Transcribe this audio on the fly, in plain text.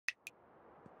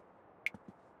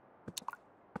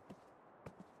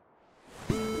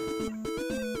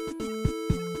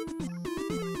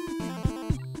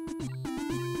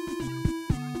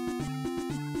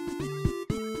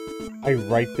I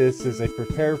write this as I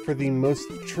prepare for the most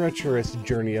treacherous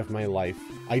journey of my life.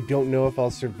 I don't know if I'll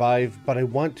survive, but I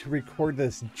want to record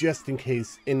this just in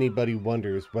case anybody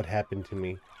wonders what happened to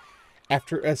me.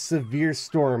 After a severe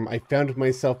storm, I found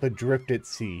myself adrift at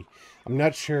sea. I'm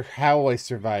not sure how I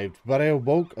survived, but I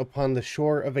awoke upon the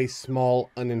shore of a small,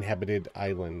 uninhabited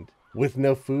island. With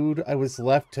no food, I was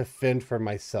left to fend for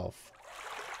myself.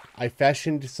 I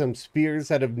fashioned some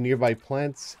spears out of nearby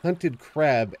plants, hunted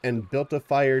crab, and built a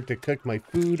fire to cook my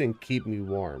food and keep me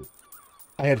warm.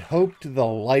 I had hoped the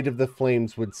light of the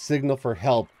flames would signal for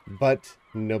help, but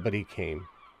nobody came.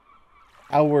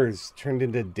 Hours turned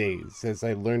into days as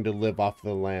I learned to live off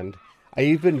the land. I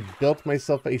even built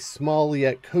myself a small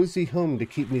yet cozy home to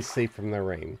keep me safe from the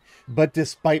rain. But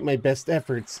despite my best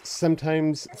efforts,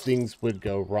 sometimes things would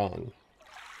go wrong.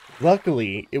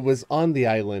 Luckily, it was on the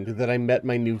island that I met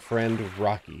my new friend,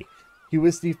 Rocky. He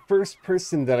was the first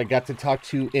person that I got to talk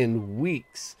to in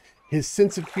weeks. His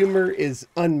sense of humor is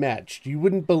unmatched. You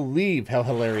wouldn't believe how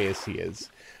hilarious he is.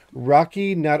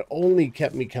 Rocky not only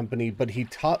kept me company, but he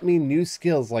taught me new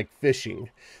skills like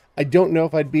fishing. I don't know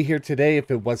if I'd be here today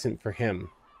if it wasn't for him.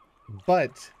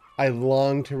 But I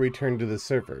long to return to the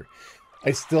server.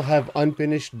 I still have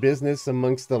unfinished business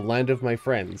amongst the land of my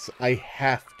friends. I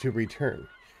have to return.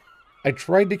 I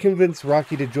tried to convince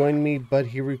Rocky to join me, but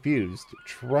he refused,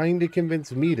 trying to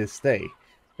convince me to stay.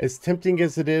 As tempting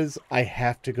as it is, I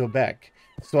have to go back.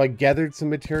 So I gathered some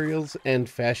materials and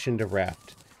fashioned a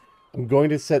raft. I'm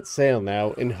going to set sail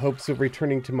now in hopes of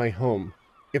returning to my home.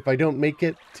 If I don't make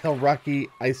it, tell Rocky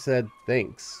I said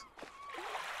thanks.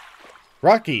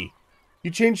 Rocky, you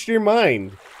changed your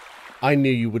mind. I knew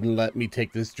you wouldn't let me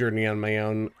take this journey on my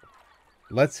own.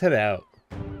 Let's head out.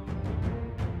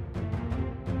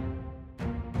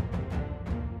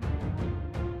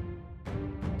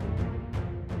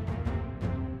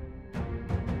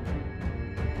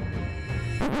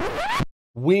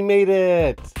 We made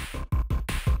it!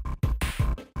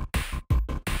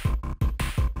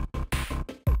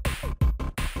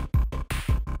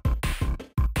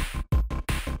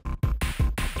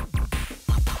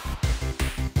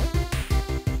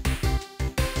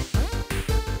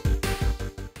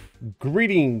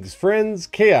 Greetings, friends.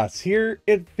 Khaios here.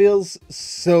 It feels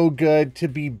so good to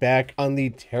be back on the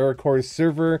TerraCorps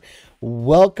server.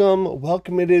 Welcome.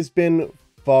 It has been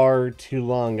far too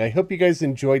long. I hope you guys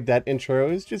enjoyed that intro.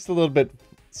 It was just a little bit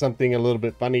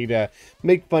funny to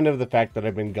make fun of the fact that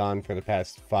I've been gone for the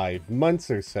past 5 months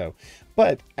or so.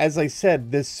 But as I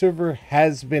said, this server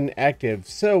has been active.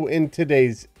 So in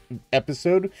today's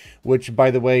episode, which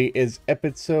by the way is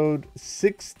episode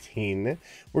 16,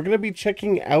 we're going to be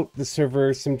checking out the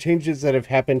server, some changes that have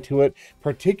happened to it,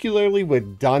 particularly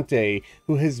with Dontae,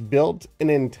 who has built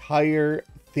an entire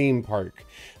theme park.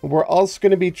 We're also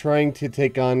going to be trying to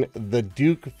take on the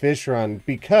Duke Fishron,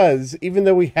 because even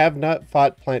though we have not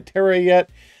fought Terraria yet,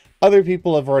 other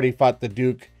people have already fought the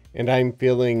Duke, and I'm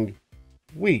feeling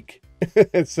weak,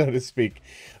 so to speak.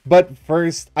 But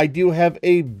first, I do have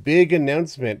a big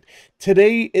announcement.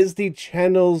 Today is the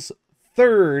channel's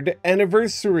 3rd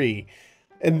anniversary,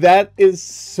 and that is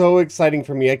so exciting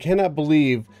for me. I cannot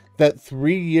believe that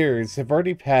 3 years have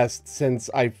already passed since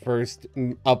I first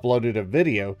uploaded a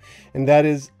video, and that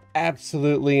is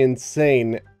absolutely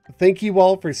insane. Thank you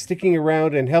all for sticking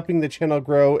around and helping the channel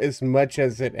grow as much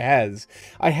as it has.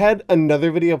 I had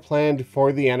another video planned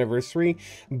for the anniversary,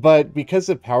 but because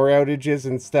of power outages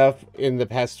and stuff in the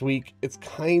past week, it's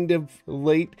kind of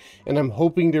late, and I'm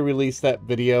hoping to release that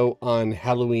video on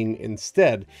Halloween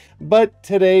instead. But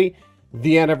today,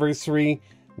 the anniversary,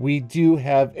 we do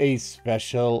have a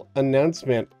special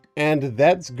announcement, and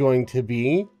that's going to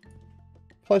be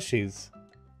plushies.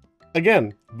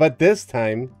 Again, but this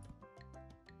time,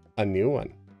 a new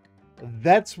one.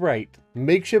 That's right.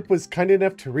 Makeship was kind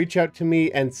enough to reach out to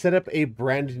me and set up a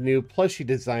brand new plushie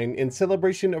design in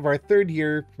celebration of our 3rd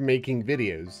year making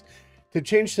videos. To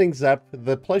change things up,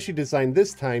 the plushie design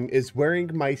this time is wearing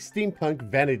my steampunk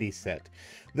vanity set.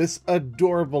 This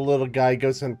adorable little guy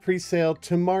goes on pre-sale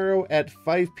tomorrow at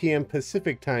 5 p.m.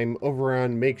 Pacific time over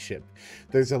on Makeship.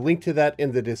 There's a link to that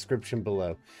in the description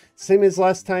below. Same as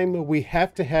last time, we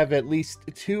have to have at least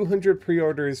 200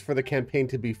 pre-orders for the campaign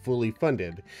to be fully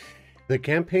funded. The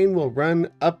campaign will run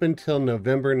up until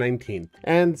November 19th.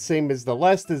 And same as the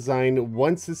last design,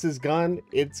 once this is gone,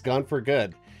 it's gone for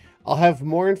good. I'll have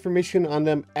more information on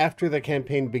them after the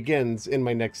campaign begins in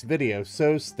my next video,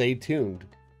 so stay tuned.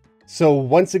 So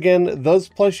once again, those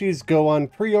plushies go on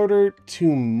pre-order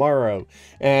tomorrow,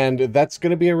 and that's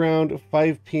going to be around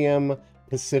 5 p.m.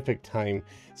 Pacific time.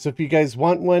 So if you guys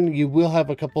want one, you will have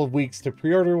a couple of weeks to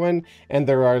pre-order one, and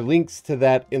there are links to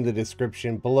that in the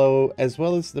description below, as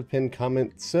well as the pinned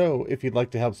comment. So if you'd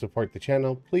like to help support the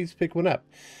channel, please pick one up.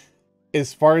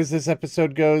 As far as this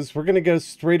episode goes, we're going to go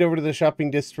straight over to the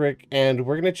shopping district, and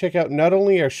we're going to check out not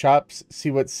only our shops, see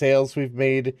what sales we've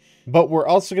made, but we're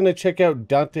also going to check out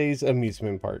Dontae's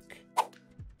amusement park.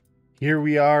 Here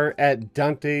we are at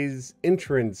Dontae's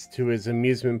entrance to his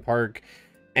amusement park,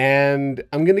 and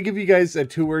I'm going to give you guys a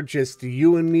tour, just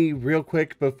you and me real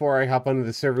quick before I hop onto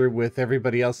the server with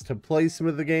everybody else to play some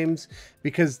of the games,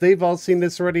 because they've all seen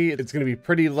this already. It's going to be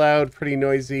pretty loud, pretty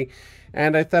noisy.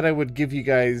 And I thought I would give you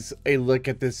guys a look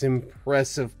at this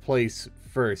impressive place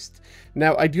first.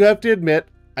 Now, I do have to admit,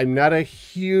 I'm not a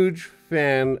huge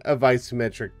fan of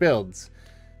isometric builds.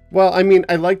 Well, I mean,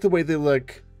 I like the way they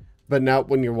look, but not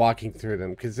when you're walking through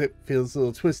them, because it feels a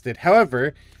little twisted.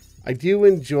 However, I do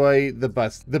enjoy the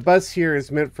bus. The bus here is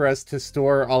meant for us to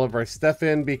store all of our stuff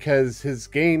in, because his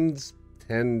games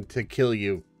tend to kill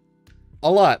you a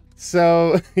lot.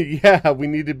 So, yeah, we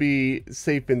need to be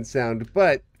safe and sound,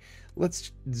 but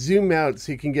let's zoom out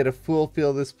so you can get a full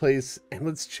feel of this place, and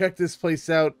let's check this place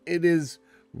out. It is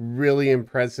really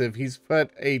impressive. He's put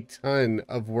a ton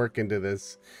of work into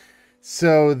this.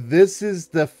 So this is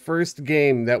the first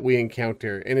game that we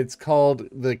encounter, and it's called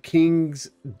the King's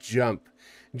Jump.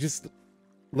 Just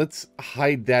let's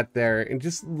hide that there and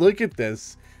just look at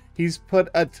this. He's put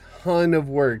a ton of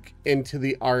work into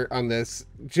the art on this.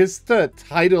 Just the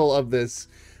title of this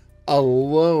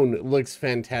alone looks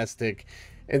fantastic.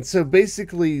 And so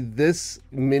basically this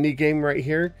mini game right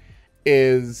here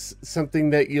is something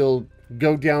that you'll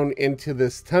go down into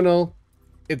this tunnel.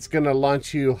 It's going to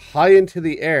launch you high into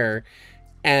the air,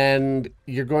 and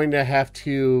you're going to have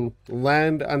to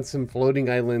land on some floating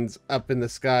islands up in the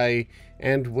sky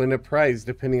and win a prize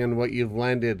depending on what you've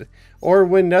landed, or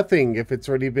win nothing if it's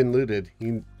already been looted.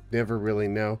 You never really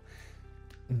know.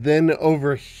 Then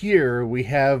over here we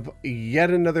have yet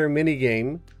another mini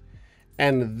game.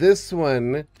 And this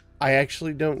one, I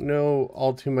actually don't know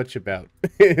all too much about.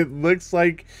 It looks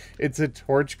like it's a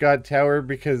torch god tower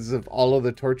because of all of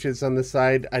the torches on the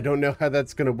side. I don't know how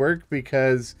that's going to work,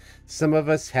 because some of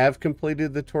us have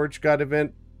completed the torch god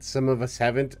event. Some of us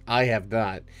haven't. I have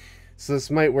not. So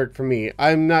this might work for me.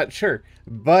 I'm not sure.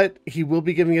 But he will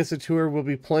be giving us a tour. We'll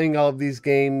be playing all of these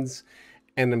games,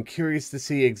 and I'm curious to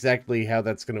see exactly how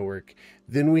that's going to work.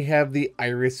 Then we have the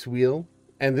Iris Wheel.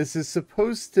 And this is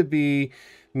supposed to be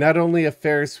not only a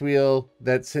Ferris wheel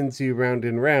that sends you round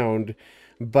and round,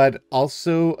 but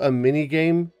also a mini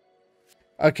game.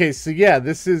 Okay, so yeah,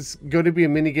 this is going to be a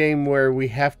mini game where we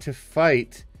have to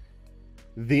fight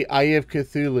the Eye of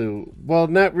Cthulhu. Well,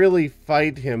 not really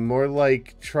fight him, more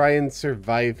like try and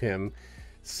survive him.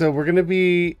 So we're going to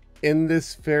be in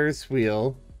this Ferris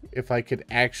wheel. If I could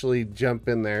actually jump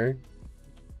in there.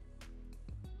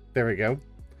 There we go.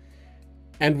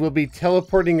 And we'll be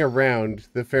teleporting around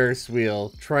the Ferris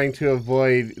wheel, trying to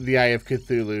avoid the Eye of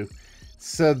Cthulhu.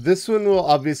 So this one will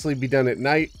obviously be done at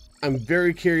night. I'm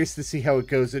very curious to see how it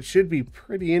goes. It should be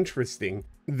pretty interesting.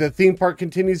 The theme park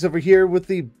continues over here with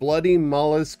the Bloody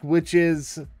Mollusk, which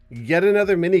is yet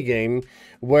another mini game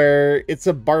where it's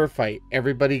a bar fight.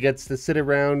 Everybody gets to sit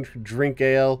around, drink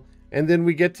ale, and then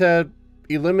we get to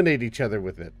eliminate each other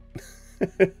with it.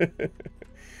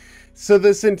 So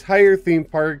this entire theme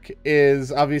park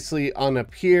is obviously on a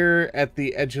pier at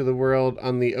the edge of the world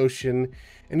on the ocean,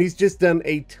 and he's just done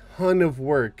a ton of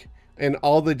work and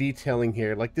all the detailing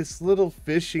here. Like this little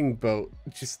fishing boat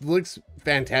just looks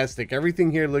fantastic.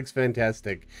 Everything here looks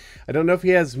fantastic. I don't know if he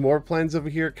has more plans over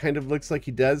here. It kind of looks like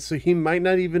he does, so he might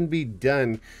not even be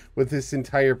done with this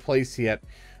entire place yet.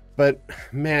 But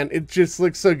man, it just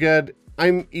looks so good.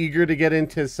 I'm eager to get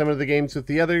into some of the games with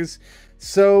the others.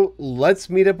 So let's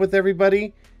meet up with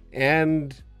everybody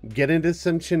and get into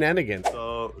some shenanigans.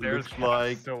 So There's looks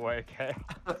like welcome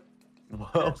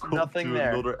to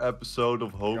another episode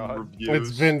of Home Reviews.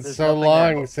 It's been so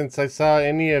long since I saw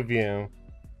any of you.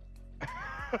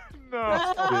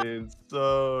 No. It's been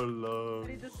so long. I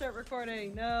need to start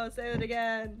recording. No, say it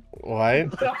again.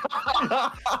 What?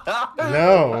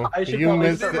 No, I should you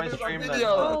missed start my it. stream then.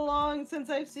 So long since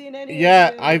I've seen any.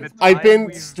 Yeah, of you. I've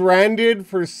been stranded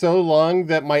for so long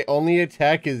that my only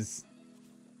attack is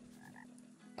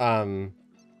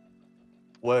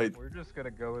Wait, We're just gonna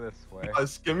go this way.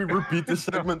 can we repeat this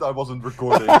segment? I wasn't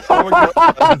recording. Oh my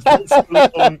god, it's been so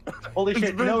long. Holy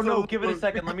shit, been no, so give it a long.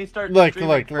 second. Let me start look,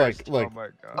 streaming first. Oh my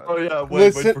god. Oh yeah,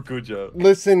 wait Listen- for Kujo.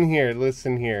 listen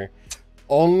here.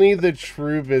 Only the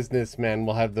true businessman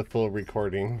will have the full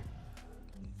recording.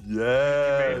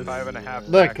 Yeah. 5.5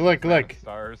 Look, stacks look, of mana look.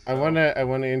 stars, I so-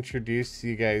 wanna introduce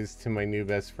you guys to my new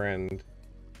best friend.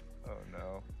 Oh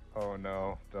no. Oh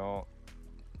no, don't.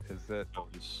 Is it?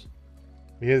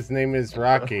 His name is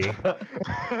Rocky.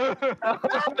 I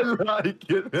like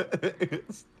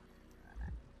it.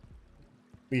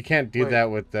 You can't do Wait.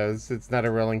 that with those. It's not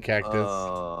a rolling cactus.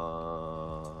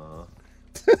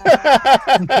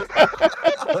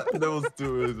 That was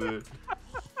too easy.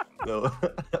 No.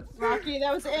 Rocky,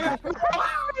 that was inappropriate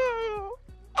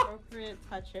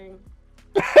touching.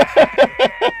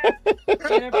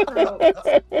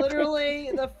 Inappropriate.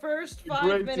 Literally, the first 5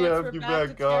 Great to minutes have we're you back back,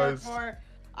 to guys. TerraCorps,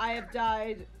 I have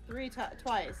died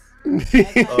twice. I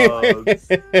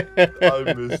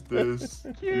missed this.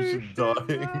 You should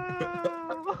die.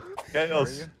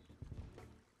 Chaos.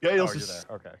 Chaos Oh, you're there.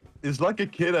 Okay. is like a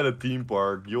kid at a theme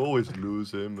park. You always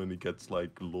lose him and he gets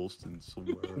like lost in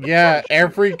somewhere. Yeah,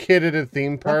 every kid at a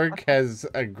theme park has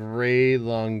a gray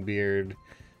long beard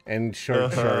and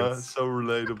short shorts. So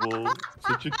relatable.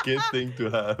 Such a kid thing to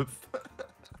have.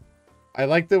 I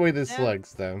like the way this Yeah.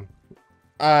 looks though.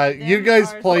 You Them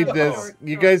guys are played so this. short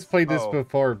You guys shorts. played this Oh.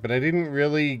 before, but I didn't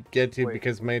really get to Wait.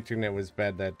 because my internet was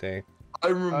bad that day. I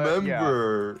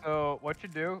remember. So what you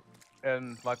do,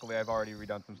 and luckily I've already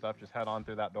redone some stuff. Just head on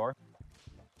through that door.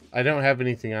 I don't have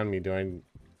anything on me, do I?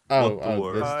 Oh, What oh,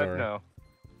 door? this door. No.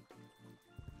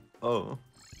 Oh.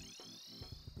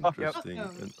 Yep. Interesting.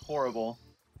 Welcome. And- Horrible.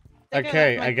 think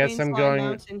Okay, left my I guess I'm Queensland going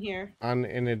mountain here. on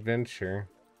an adventure.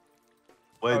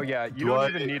 Wait, Oh, yeah, you do don't I,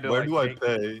 even need to, where like, do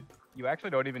I take- pay? You actually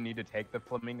don't even need to take the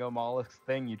flamingo mollusk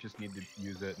thing. You just need to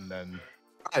use it and then.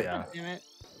 Yeah. Damn it.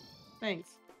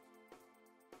 Thanks.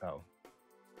 Oh.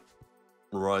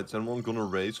 Right, is anyone gonna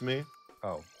raise me?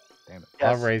 Oh. Damn it.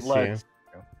 I'll Yes, race let's.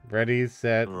 you. Ready,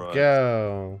 set, Alright.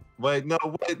 go. Wait, no,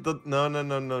 wait, no.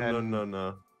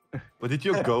 And- But did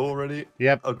you go already?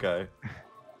 Yep, Okay.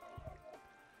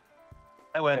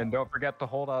 I win. And don't forget to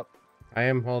hold up. I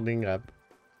am holding up.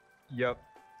 Yep.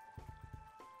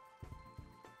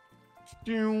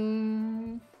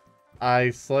 I'm I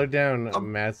slowed down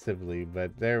I'm- massively,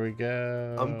 but there we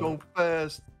go. going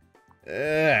fast.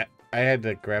 Ugh, I had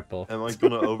to grapple. Am I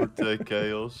gonna overtake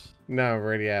Chaos? No, I'm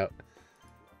already out.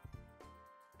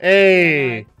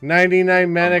 Hey,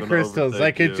 99 mana gonna crystals. I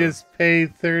overtake could you. just pay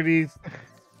 30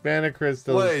 mana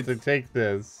crystals Wait. to take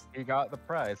this. He got the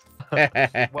prize. well,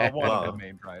 Well, one Wow. of the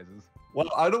main prizes. Well,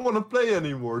 I don't want to play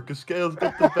anymore because Chaos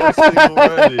got the best thing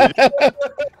already.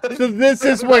 So this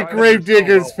is what Prize is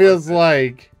Gravediggers so well feels worth it.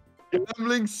 like.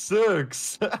 Gambling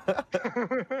sucks.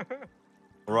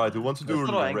 Alright, who wants to do This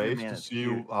little a angry race man to is see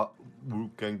who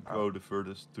can go the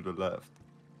furthest to the left?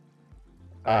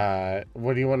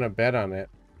 What do you want to bet on it?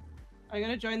 I'm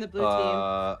gonna join the blue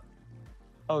team.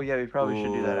 Oh yeah, we probably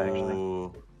should do that actually.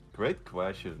 ooh, Great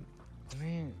question. I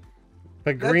mean,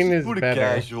 But green Let's is put better.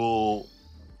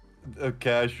 a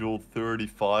casual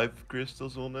 35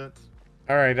 crystals on it.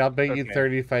 All right, I'll bet you Okay.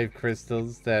 35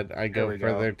 crystals that I go we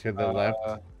further go. to the left.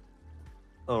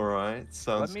 Alright,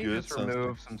 sounds me good. just sounds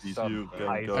remove good. some These stuff you that can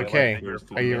I go like Okay, that your first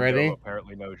to are you the flamingo ready?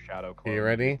 Apparently no shadow Are you clone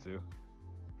ready? needs to.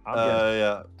 I'm good.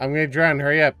 Yeah. I'm gonna drown.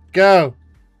 Hurry up. Go.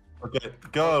 Okay,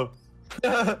 go.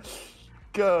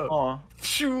 Go. Aw.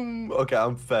 Shoom. Okay,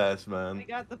 I'm fast, We man.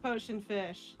 got the potion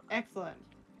fish. Excellent.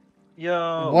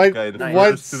 Yo. what okay, the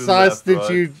what furthest to the sauce left, did right?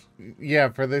 you? Yeah,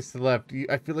 for this to the left.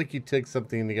 I feel like you took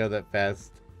something to go that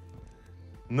fast.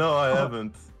 No, I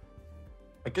haven't.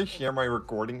 I can share my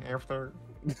recording after.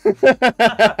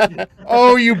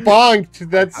 Oh, you bonked.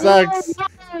 That sucks.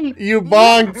 You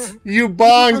bonked. You You're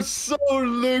bonked. so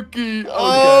lucky. Okay.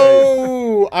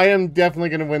 Oh, I am definitely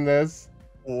gonna win this.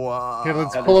 Wow. Okay,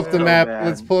 let's That pull is up the so map. bad.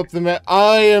 Let's pull up the map.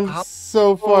 I am How-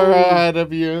 so far Oh. ahead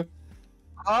of you.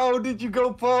 How did you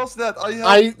go past that?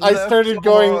 I left started so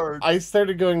going hard. I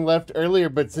started going left earlier,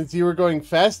 but since you were going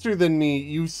faster than me,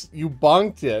 you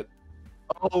bonked it.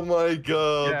 Oh my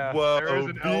god! Yeah, wow, there is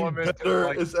an being element of, better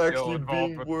like, is skill actually involved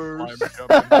being with worse.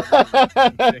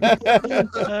 climate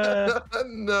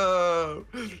jumping. No,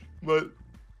 but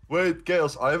wait,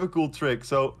 Chaos, I have a cool trick.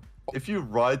 So if you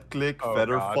right-click Oh,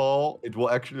 Featherfall, it will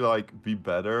actually like be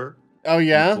better. Oh in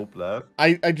yeah? Top left.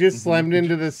 I just Mhm. slammed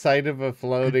into the side of a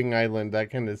floating island. That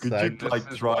kind of Could you sucked. This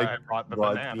like is why try I brought the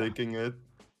banana. right-clicking it?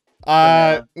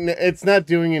 It's not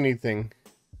doing anything.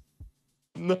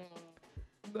 No,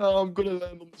 no, I'm gonna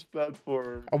land on this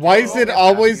platform. Why is it yeah,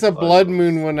 always a I blood was-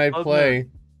 moon when I Blood play?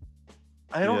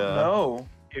 I don't Yeah. know.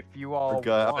 If you all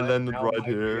Okay, I want, landed now right might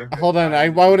be a here. good Hold on, I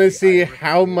time to want to do see Irish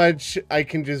how food. much I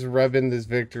can just rub in this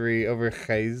victory over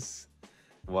Khaios.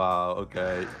 Wow.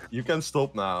 Okay, you can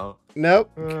stop now.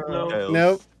 Nope. No. Chaos.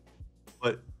 Nope.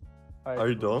 But Are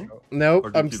you done? Nope, Or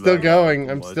did I'm you still lag out going. on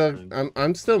I'm my still screen?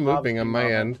 I'm still moving on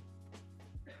my end.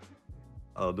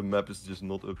 Oh, the map is just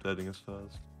not updating as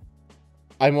fast.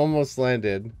 I'm almost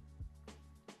landed.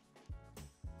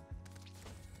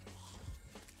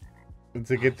 It's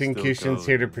a good thing Still Kushin's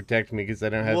here to going. protect me because I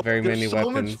don't have What? very There's many so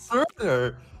weapons. much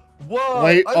further. What?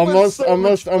 Wait, I went almost, so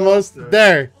much almost faster.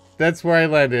 there. That's where I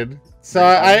landed. So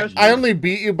Wait, I only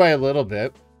beat you by a little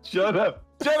bit. Shut up!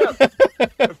 Shut up!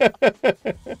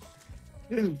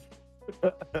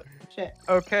 Shit.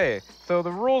 Okay, so the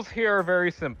rules here are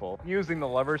very simple. Using the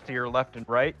levers to your left and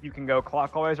right, you can go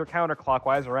clockwise or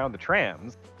counterclockwise around the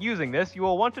trams. Using this, you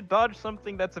will want to dodge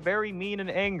something that's very mean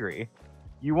and angry.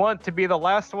 You want to be the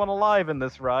last one alive in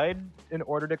this ride in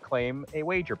order to claim a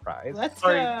wager prize. Let's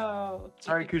Sorry. go.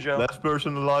 Sorry, Cujo. Last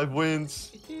person alive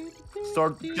wins.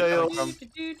 Start chaos.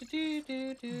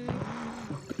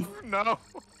 No.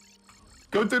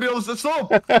 Go to the other side. Stop!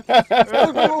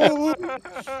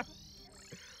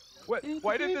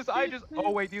 Why did this I just...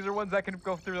 Oh, wait, these are ones that can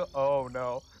go through the... Oh,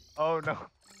 no. Oh, no.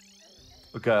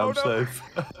 Okay, Oh, I'm no. safe.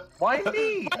 Why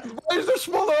me? Why is there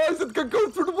smaller eyes that can go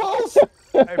through the walls?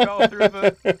 I fell through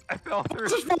the... I fell through.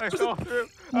 I fell through.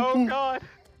 Oh, God.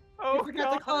 Oh, You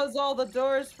forgot God. to close all the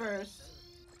doors first.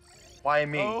 Why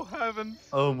me? Oh, heavens.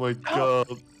 Oh my god.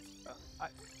 Oh,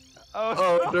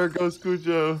 Oh, no. there goes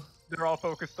Cujo. They're all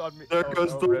focused on me. There Oh,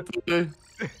 goes no, Rip. Dontae.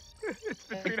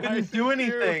 It's I between couldn't ice do and you.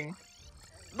 anything.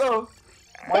 No.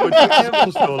 Why Oh, would Duke you have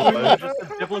Fishron's still You're alive. just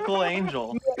a biblical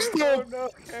angel. Oh, Stop. no.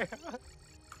 Okay.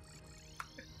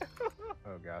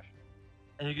 Oh, gosh.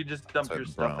 And you could just dump So your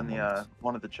the stuff in brown the ones.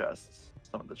 one of the chests.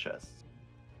 Some of the chests.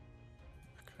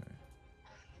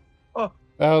 Okay.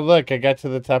 Oh look, I got to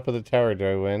the top of the tower. Do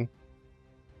I win?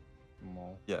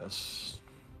 Yes.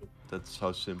 That's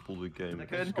how simple the game Is is. that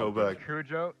Just good? go back.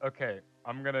 Cujo. Okay,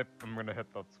 I'm gonna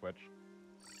hit the switch.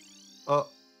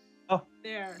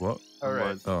 There. What? All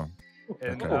right. Oh.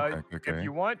 And Okay, if okay.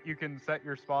 you want, you can set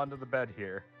your spawn to the bed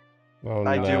here. Oh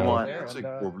I no. do want- That's And,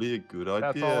 probably a good idea.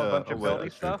 that's all a bunch of Oh, wait, building I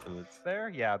stuff tripped on it. there.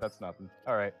 Yeah, that's nothing.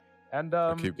 All right. And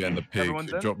I keep getting the pig.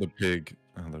 everyone's in? Drop the pig.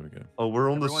 Oh, there we go. Oh,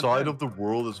 we're on the Everyone's side in. of the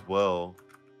world as well.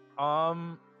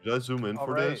 Should I zoom in All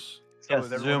for right. this? So Yes,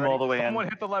 is everyone zoom ready? all the way in. Someone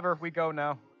hit the lever. We go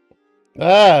now.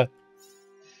 Ah!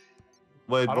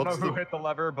 Wait, I don't know what's who the... hit the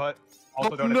lever, but Oh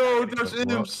also don't no, attack there's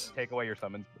anything. imps! Take away your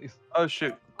summons, please. Oh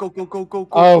shoot. Go, go, go, go, go,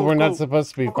 Oh, go, we're not go.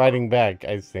 supposed to be fighting back.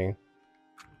 I see.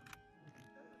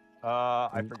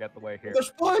 I forget the way here. There's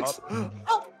spikes!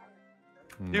 Oh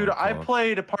Dude, my I God.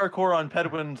 played parkour on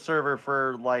Pedwin server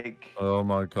for like Oh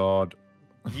my god.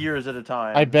 years at a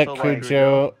time. I bet So, like,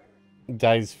 Cujo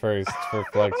dies first for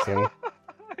flexing.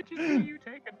 I just see you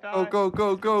take a Go, dive. go,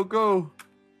 go, go, go!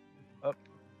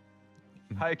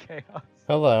 Hi, Chaos. I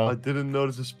Hello. didn't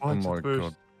notice the Oh spikes my at first.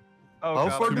 god. Oh, How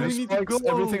God. far Too do many we need to spikes. go?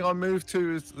 Everything I move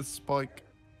to is the spike.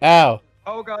 Ow!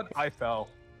 Oh, God. I fell.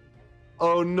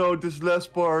 Oh no, this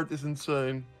last part is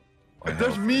insane. My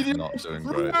There's health is meteors! not doing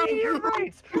great.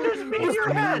 Meteorites! There's What's the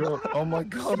meteorites! meteor? Oh my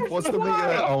god, what's the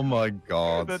meteor? Oh my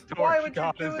god. The Why torch would you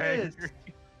god do is this? angry.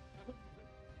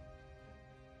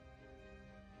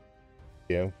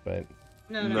 You, but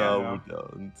No, no, No, no. we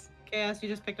don't. Chaos, you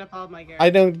just picked up all of my gear. I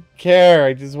don't care.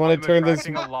 I just want I'm to turn this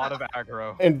attracting a lot of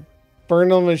aggro.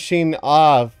 infernal machine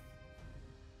off.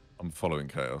 I'm following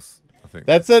chaos. I think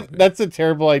That's a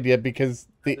terrible idea because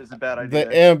the It's a bad idea.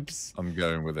 the imps. I'm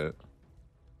going with it.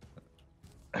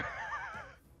 I'm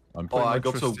Oh, putting I my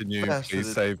got trust so in you. fast Please with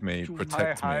it. save me.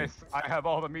 Protect Hi, me. I have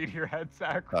all the meteor heads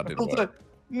aggro. That didn't work.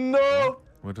 No!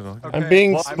 Where did I go? Okay, I'm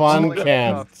being What? spawn What?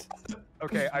 camped.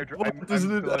 Okay, I'm What is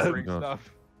it? delivering Go.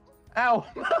 stuff. Ow!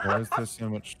 Why is there so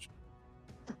much?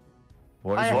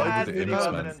 What I is wrong had with the the imps,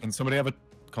 man? evidence. Can somebody have a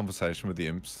conversation with the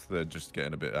imps? They're just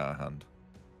getting a bit out of hand.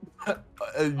 You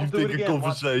I'll do it think a again, watch.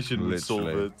 conversation would solve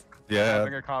Literally. it?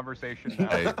 Having Yeah, a conversation now.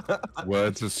 hey,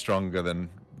 words are stronger than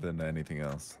anything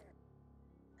else.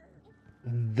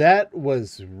 That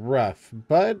was rough,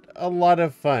 but a lot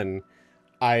of fun.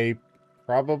 I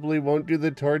probably won't do the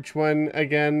torch one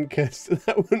again because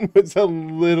that one was a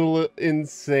little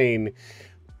insane.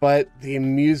 But the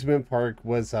amusement park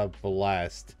was a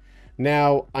blast.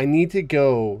 Now, I need to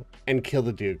go and kill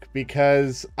the Duke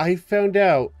because I found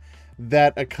out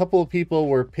that a couple of people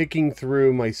were picking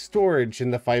through my storage in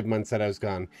the 5 months that I was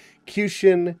gone.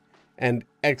 Kushin and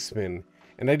X-Men.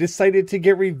 And I decided to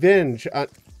get revenge on...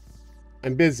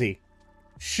 I'm busy.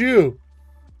 Shoo!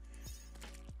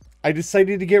 I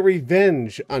decided to get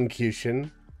revenge on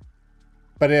Kushin.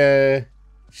 But,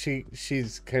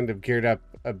 she's kind of geared up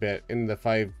a bit in the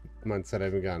 5 months that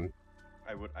I've been gone.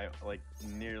 I like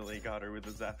nearly got her with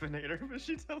the Zappinator, but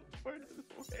she teleported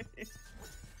away.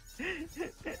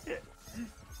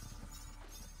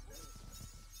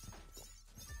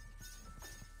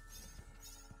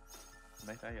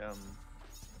 MydNyte,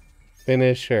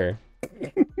 Finish her.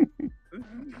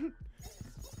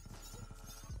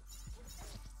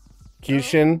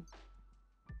 Cushion.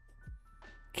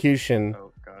 Cushion.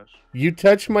 oh gosh. You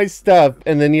touch my stuff,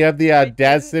 and then you have the I didn't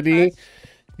audacity. touch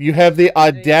You have the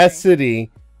anything.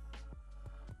 audacity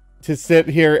to sit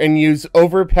here and use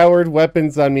overpowered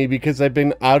weapons on me because I've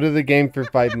been out of the game for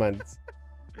 5 months.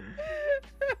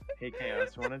 Hey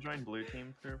Khaios, you want to join blue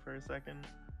team for a second?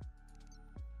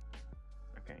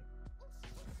 Okay.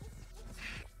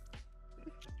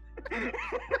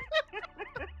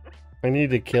 I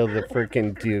need to kill the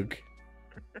freaking Duke.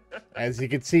 As you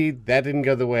can see, that didn't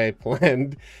go the way I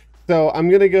planned. So I'm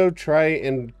going to go try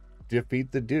and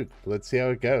defeat the Duke. Let's see how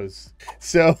it goes.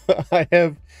 So I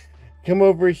have come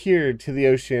over here to the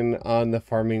ocean on the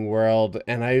farming world,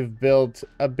 and I've built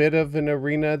a bit of an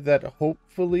arena that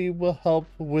hopefully will help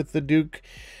with the Duke.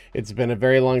 It's been a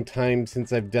very long time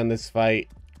since I've done this fight.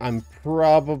 I'm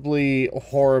probably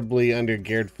horribly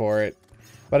undergeared for it.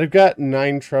 But I've got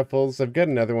 9 truffles. I've got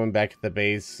another one back at the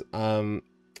base.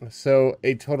 So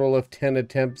a total of 10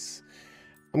 attempts.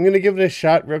 I'm going to give it a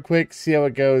shot real quick, see how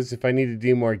it goes. If I need to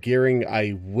do more gearing,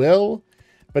 I will.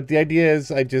 But the idea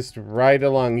is I just ride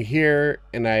along here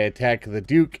and I attack the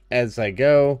Duke as I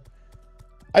go.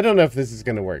 I don't know if this is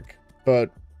going to work, but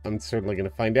I'm certainly going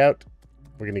to find out.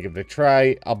 We're going to give it a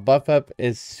try. I'll buff up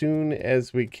as soon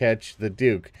as we catch the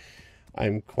Duke.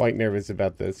 I'm quite nervous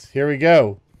about this. Here we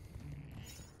go.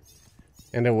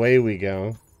 And away we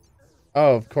go.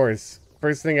 Oh, of course.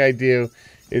 First thing I do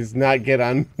is not get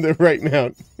on the right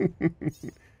mount.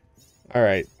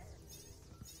 Alright.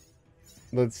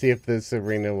 Let's see if this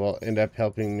arena will end up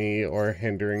helping me or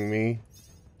hindering me.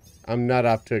 I'm not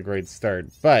off to a great start,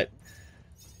 but...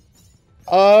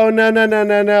 Oh, no.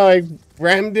 I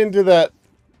rammed into that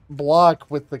block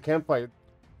with the campfire.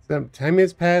 Some time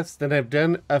has passed, and I've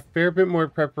done a fair bit more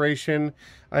preparation.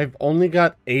 I've only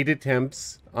got 8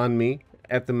 attempts on me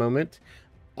at the moment.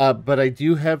 But I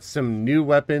do have some new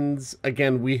weapons.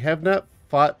 Again, we have not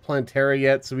fought Plantera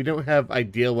yet, so we don't have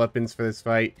ideal weapons for this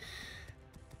fight.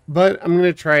 But I'm going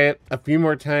to try it a few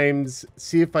more times,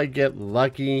 see if I get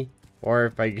lucky or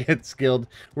if I get skilled.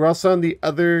 We're also on the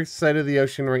other side of the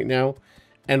ocean right now,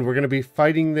 and we're going to be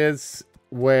fighting this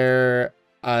where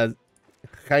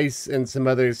Khaios and some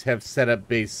others have set up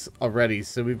base already.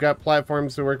 So we've got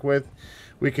platforms to work with.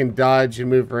 We can dodge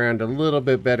and move around a little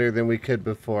bit better than we could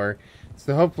before.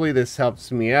 So hopefully this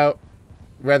helps me out,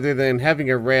 rather than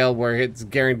having a rail where it's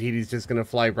guaranteed he's just going to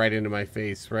fly right into my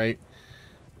face, right?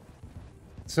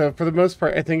 So for the most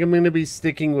part, I think I'm going to be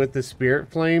sticking with the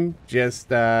Spirit Flame, just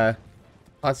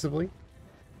possibly.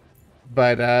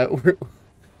 But I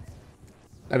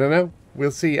don't know.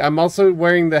 We'll see. I'm also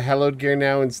wearing the hallowed gear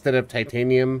now instead of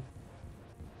titanium.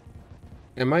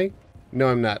 Am I? No,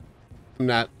 I'm not. I'm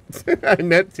not. I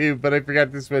meant to, but I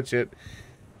forgot to switch it.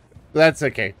 That's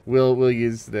okay. We'll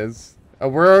use this.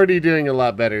 We're already doing a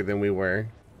lot better than we were.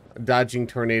 Dodging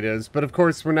tornadoes. But of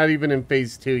course, we're not even in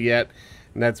phase 2 yet.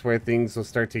 And that's where things will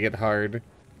start to get hard.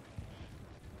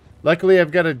 Luckily,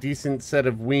 I've got a decent set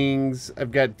of wings.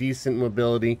 I've got decent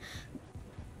mobility.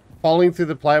 Falling through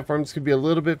the platforms could be a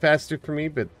little bit faster for me,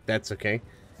 but that's okay.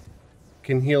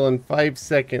 Can heal in 5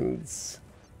 seconds.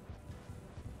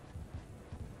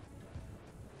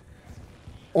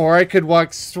 Or I could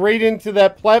walk straight into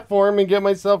that platform and get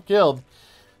myself killed.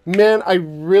 Man, I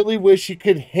really wish you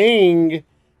could hang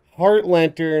heart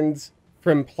lanterns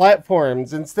from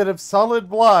platforms instead of solid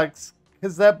blocks,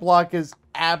 because that block is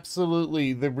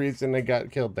absolutely the reason I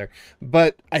got killed there.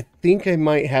 But I think I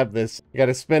might have this. I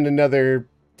gotta spend another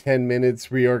 10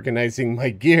 minutes reorganizing my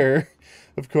gear,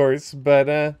 of course, but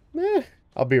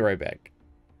I'll be right back.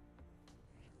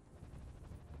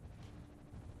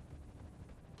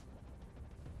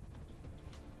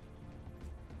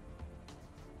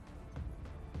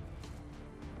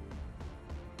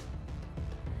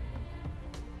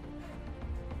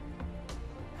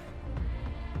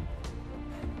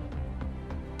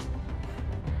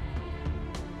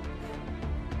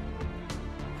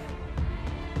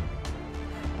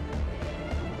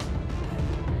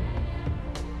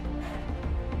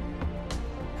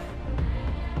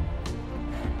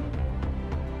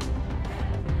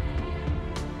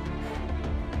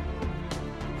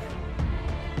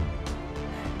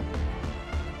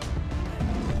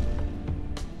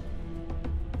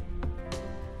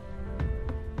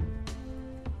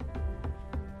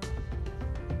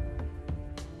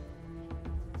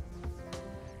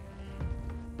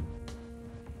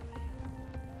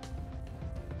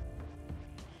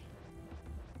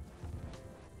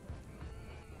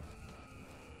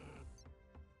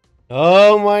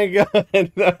 Oh my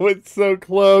god, that was so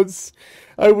close.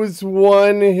 I was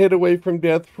one hit away from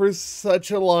death for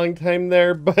such a long time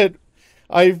there, but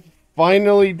I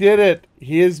finally did it.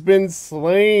 He has been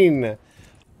slain.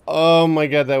 Oh my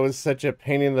god, that was such a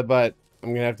pain in the butt.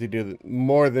 I'm gonna have to do it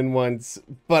more than once,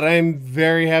 but I'm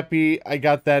very happy I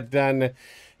got that done.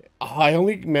 I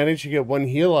only managed to get one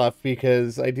heal off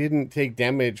because I didn't take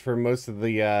damage for most of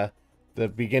the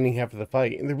beginning half of the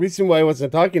fight. And the reason why I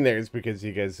wasn't talking there is because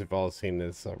you guys have all seen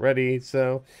this already,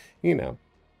 so, you know.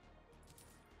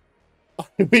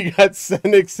 We got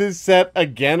Senix's set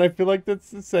again. I feel like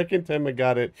that's the second time I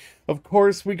got it. Of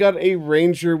course, we got a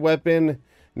ranger weapon.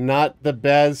 Not the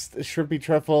best. Shrimpy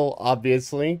Truffle,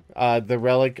 obviously. The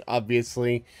relic,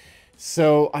 obviously.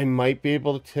 So I might be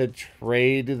able to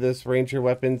trade this ranger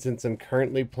weapon since I'm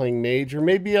currently playing mage. Or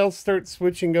maybe I'll start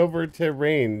switching over to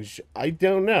range. I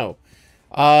don't know.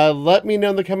 Let me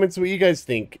know in the comments what you guys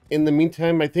think. In the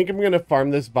meantime, I think I'm going to farm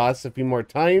this boss a few more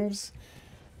times.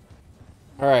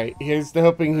 Alright, here's to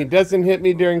hoping he doesn't hit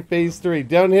me during phase 3.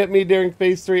 Don't hit me during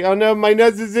phase 3. Oh no, my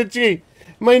nose is itchy!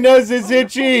 My nose is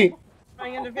itchy!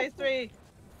 Going into phase 3.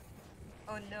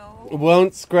 Oh no.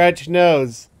 Won't scratch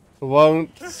nose.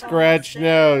 Won't scratch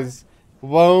nose.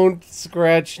 Won't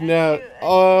scratch nose.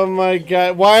 Oh my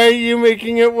god, why are you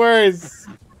making it worse?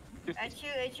 Achoo.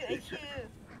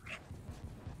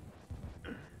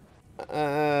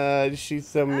 She's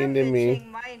so mean I'm to me.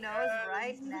 itching my nose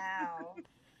right now.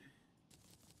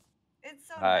 It's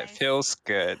so nice. It feels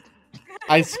good.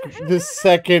 The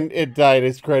second it died,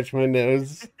 I scratched my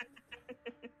nose.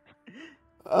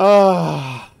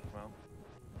 Ah.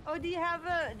 Oh, do you have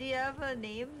a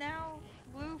name now,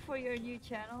 Blue, for your new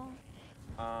channel?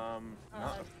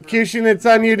 Kyushin, it's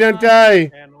on you, don't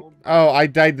die! Oh, I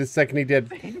died the second he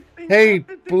did. Hey,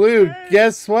 Blue,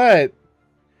 guess what?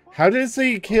 How does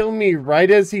he kill me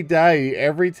right as he dies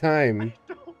every time?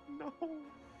 I don't know.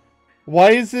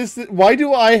 Why is this? Why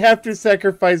do I have to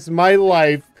sacrifice my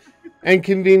life and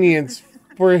convenience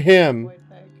for him?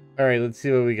 Alright, let's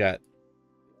see what we got.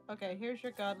 Okay, here's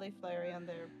your godly Flareon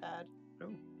there, bad.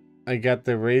 I got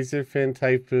the Razorfin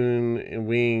Typhoon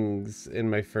wings in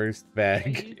my first Are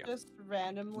bag. you just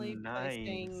randomly Nice.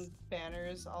 placing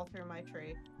banners all through my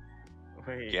tree?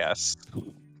 Wait. Yes.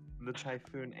 The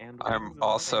typhoon and I'm wings in the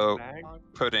also same bag?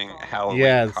 putting Halloween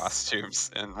Yes.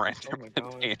 costumes in random my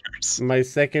God. containers. My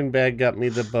second bag got me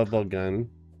the bubble gun.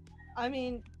 I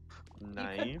mean, you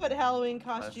Nice. could put Halloween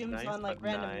costumes nice, on like but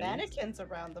random nice. mannequins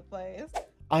around the place.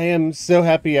 I am so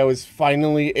happy I was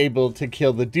finally able to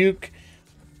kill the Duke.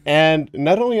 And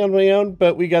not only on my own,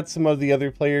 but we got some of the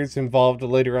other players involved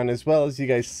later on as well, as you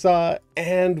guys saw.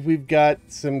 And we've got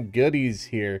some goodies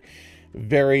here.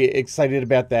 Very excited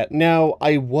about that. Now,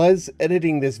 I was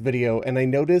editing this video and I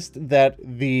noticed that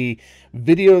the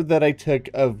video that I took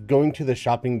of going to the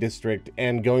shopping district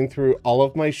and going through all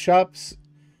of my shops,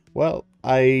 well,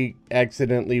 I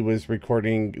accidentally was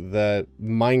recording the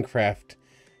Minecraft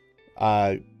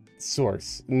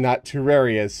source, not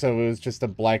Terraria, so it was just a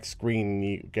black screen and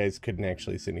you guys couldn't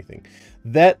actually see anything.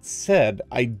 That said,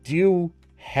 I do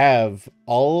have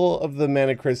all of the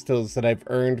mana crystals that I've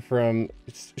earned from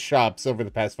shops over the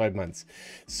past 5 months.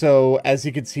 So as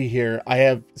you can see here, I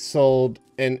have sold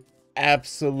an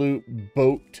absolute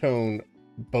boat ton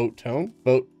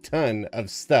of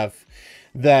stuff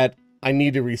that I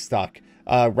need to restock.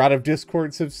 Rod of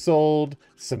Discords have sold,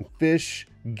 some fish,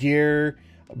 gear,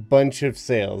 a bunch of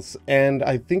sales, and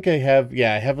I think I have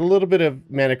a little bit of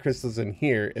mana crystals in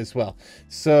here as well.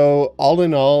 So all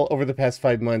in all, over the past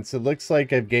 5 months, it looks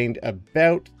like I've gained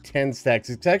about 10 stacks.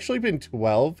 It's actually been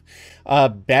 12.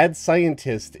 Bad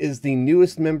Scientist is the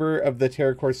newest member of the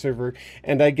TerraCorps server,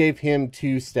 and I gave him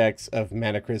 2 stacks of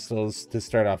mana crystals to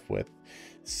start off with.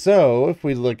 So if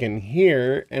we look in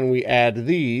here and we add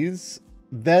these,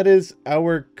 that is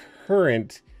our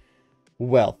current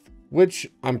wealth,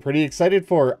 which I'm pretty excited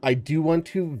for. I do want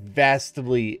to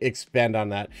vastly expand on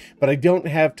that, but I don't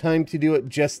have time to do it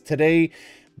just today.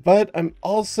 But I'm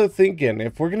also thinking,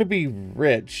 if we're going to be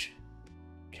rich,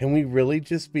 can we really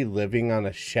just be living on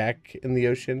a shack in the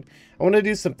ocean? I want to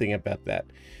do something about that.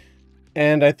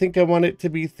 And I think I want it to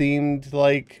be themed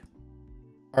like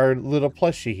our little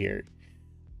plushie here.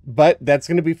 But that's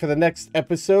going to be for the next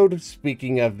episode.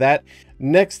 Speaking of that,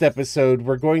 next episode,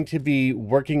 we're going to be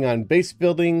working on base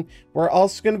building. We're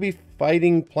also going to be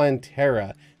fighting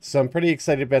Plantera. So I'm pretty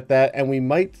excited about that. And we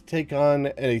might take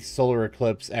on a solar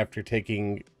eclipse after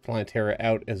taking Plantera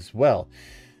out as well.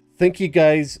 Thank you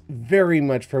guys very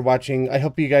much for watching. I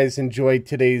hope you guys enjoyed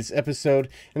today's episode.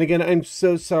 And again, I'm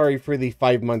so sorry for the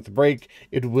 5-month break.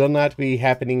 It will not be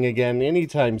happening again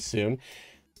anytime soon.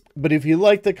 But if you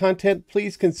like the content,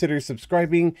 please consider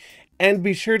subscribing and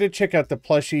be sure to check out the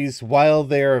plushies while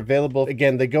they are available.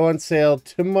 Again, they go on sale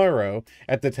tomorrow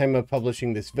at the time of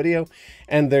publishing this video,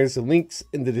 and there's links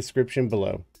in the description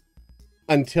below.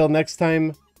 Until next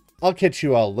time, I'll catch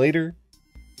you all later.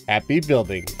 Happy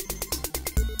building!